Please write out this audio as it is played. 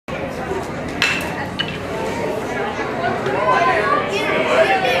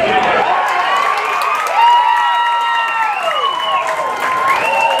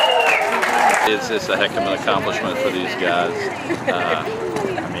it's a heck of an accomplishment for these guys.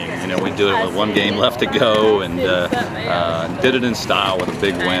 I mean, you know, we do it with one game left to go, and did it in style with a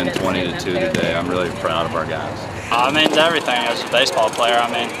big win, 20-2 today. I'm really proud of our guys. It means everything as a baseball player. I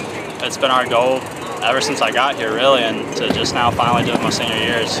mean, it's been our goal ever since I got here, really, and to just now finally do it my senior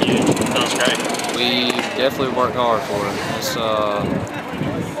year is huge. It feels great. We definitely worked hard for it. It's a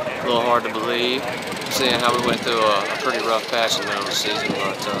little hard to believe, seeing how we went through a pretty rough patch in the middle of the season,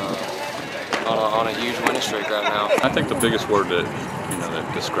 but on a huge winning streak right now. I think the biggest word that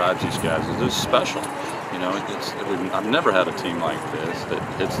that describes these guys is it's special. You know, I've never had a team like this that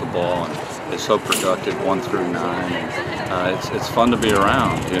hits the ball and is so productive 1 through 9. And, it's fun to be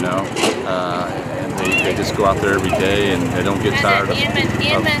around. You know, and they just go out there every day and they don't get tired of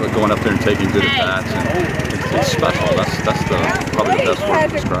going up there and taking good at bats. And it's special. That's probably the best word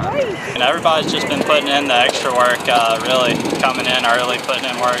to describe it. And everybody's just been putting in the extra work, really coming in early, putting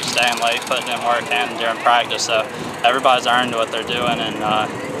in work, staying late, putting in work, and during practice. So everybody's earned what they're doing, and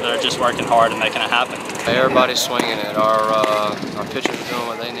they're just working hard and making it happen. Everybody's swinging it. Our pitchers are doing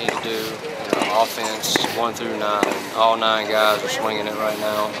what they need to do. You know, offense 1 through 9. All 9 guys are swinging it right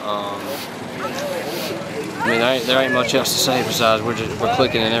now. I mean, there ain't much else to say besides we're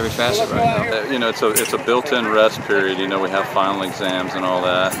clicking in every facet right now. You know, it's a built-in rest period. You know, we have final exams and all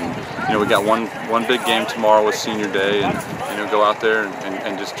that, and you know, we got one big game tomorrow with senior day, and you know, go out there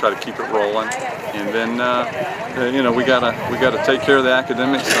and just try to keep it rolling, and then you know, we gotta take care of the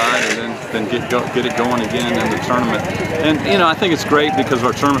academic side, and then get it going again in the tournament. And you know, I think it's great because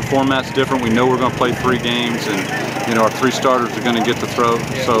our tournament format's different. We know we're going to play 3 games, and you know, our 3 starters are going to get the throw.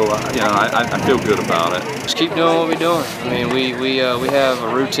 So you know, I feel good about it. Just keep doing what we're doing. I mean, we have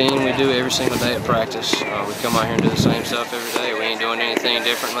a routine we do every single day at practice. We come out here and do the same stuff every day. We ain't doing anything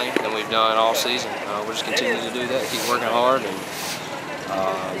differently than we've done all season. We'll just continue to do that, keep working hard, and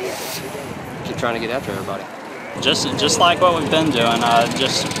keep trying to get after everybody. Just like what we've been doing,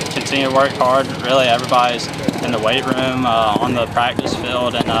 just continue to work hard. Really, everybody's in the weight room, on the practice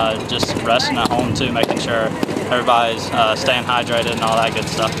field, and just resting at home too, making sure everybody's staying hydrated and all that good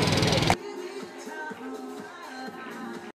stuff.